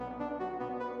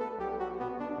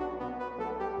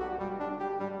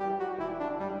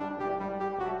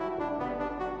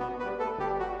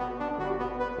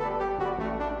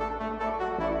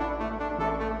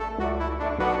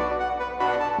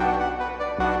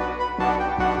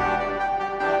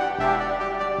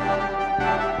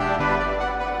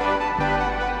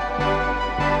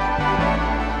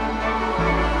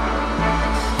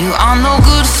You are no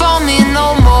good for me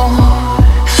no more.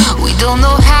 We don't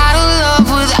know how to love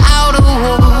without a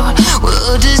war.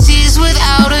 We're a disease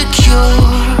without a cure.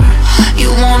 You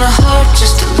wanna hurt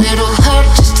just a little, hurt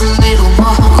just a little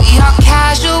more. We are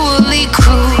casually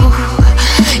cruel.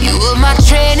 You were my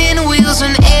training wheels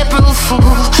on April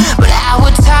Fool, but our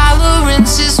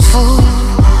tolerance is full.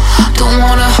 Don't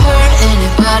wanna hurt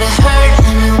anybody, hurt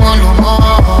anyone no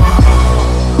more.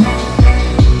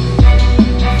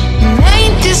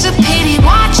 Ain't this a pity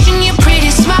watching your pretty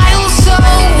smile so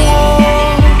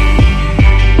warm?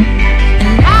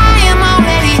 And I am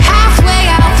already halfway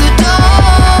out the door.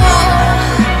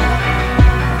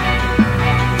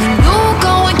 When you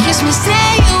go and kiss me, say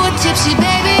you were tipsy,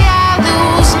 baby, I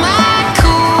lose my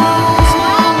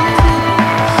cool.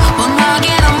 When I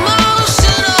get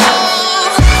emotional,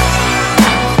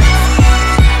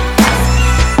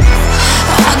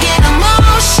 I get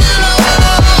emotional.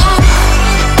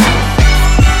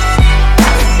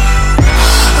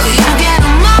 You get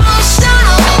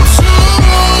emotional too.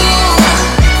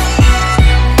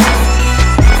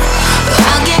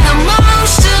 I get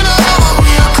emotional.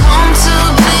 We're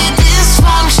comfortably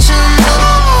dysfunctional.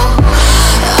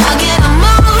 I get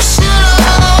emotional.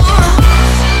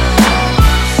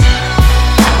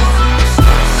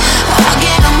 I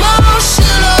get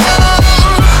emotional.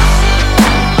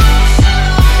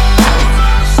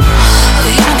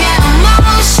 You get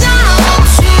emotional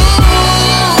too.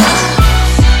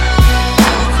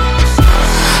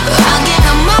 I get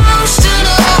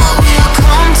emotional. We're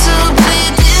comfortably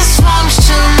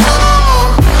dysfunctional.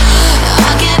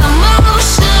 I get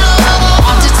emotional.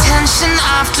 On detention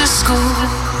after school.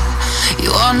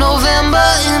 You are November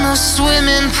in a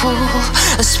swimming pool.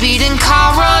 A speeding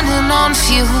car running on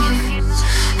fumes.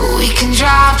 But we can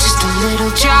drive just a little,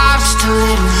 drive just a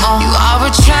little more. You are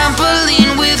a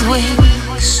trampoline with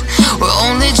wings. We're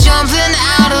only jumping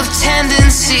out of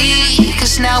tendency,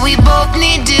 'cause now we both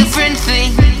need different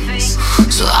things.